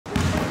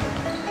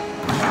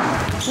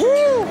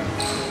Woo!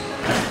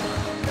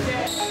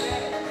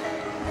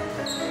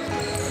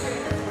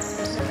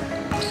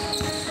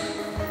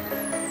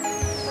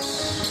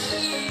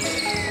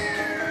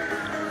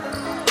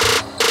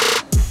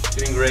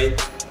 Doing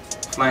great.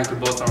 Flying to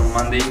Boston on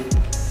Monday.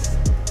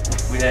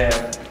 We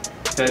have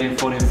 13,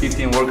 14,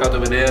 15 workout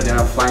over there. Then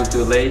I'm flying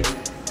to LA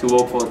to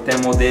work for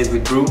 10 more days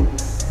with Drew.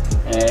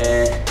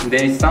 And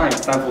then it's time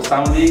for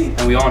Summer League,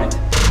 and we on it.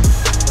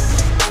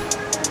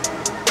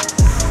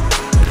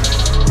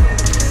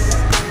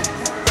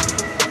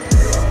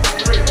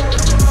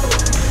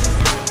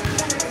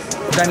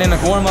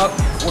 Dynamic warm-up,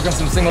 work on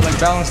some single leg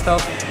balance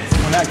stuff.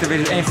 Want to activate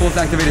his ankles,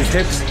 activate his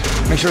hips,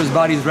 make sure his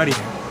body is ready.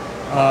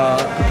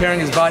 Preparing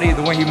his body,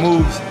 the way he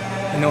moves,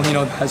 you know,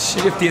 as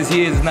shifty as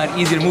he is, it's not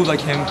easy to move like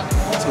him.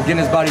 So getting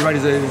his body right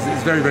is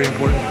very, very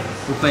important.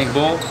 We're playing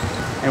ball,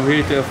 and we're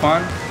here to have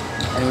fun,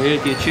 and we're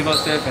here to achieve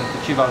ourselves and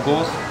to achieve our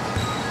goals.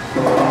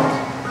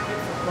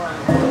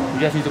 We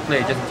just need to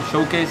play, just need to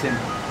showcase and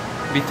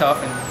be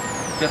tough and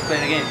just play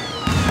the game.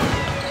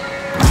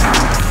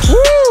 Woo!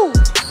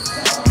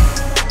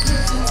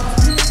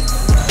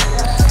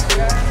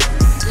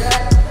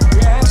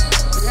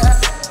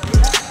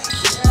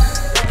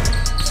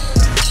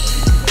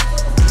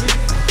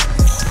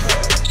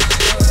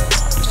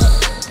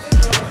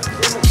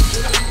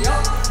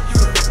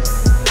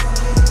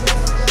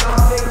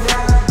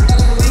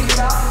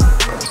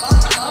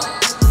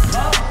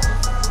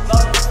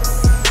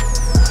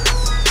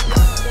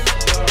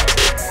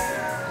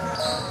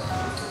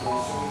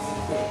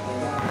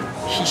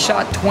 He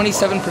shot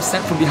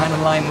 27% from behind the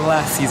line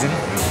last season,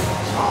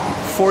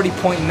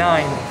 40.9,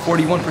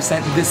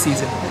 41% this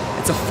season.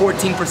 It's a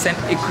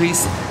 14%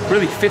 increase,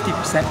 really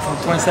 50% from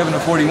 27 to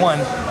 41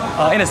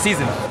 in a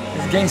season.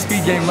 His game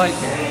speed getting light.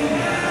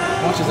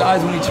 Watch his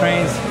eyes when he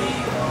trains.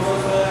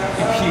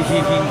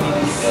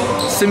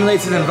 He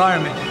simulates his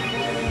environment.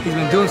 He's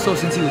been doing so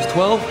since he was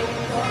 12.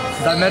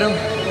 Since I met him,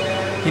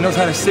 he knows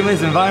how to simulate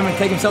his environment,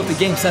 take himself to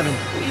Game 7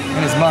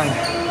 in his mind.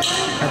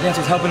 I think that's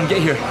what's helping him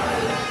get here.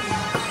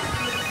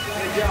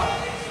 Good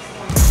job.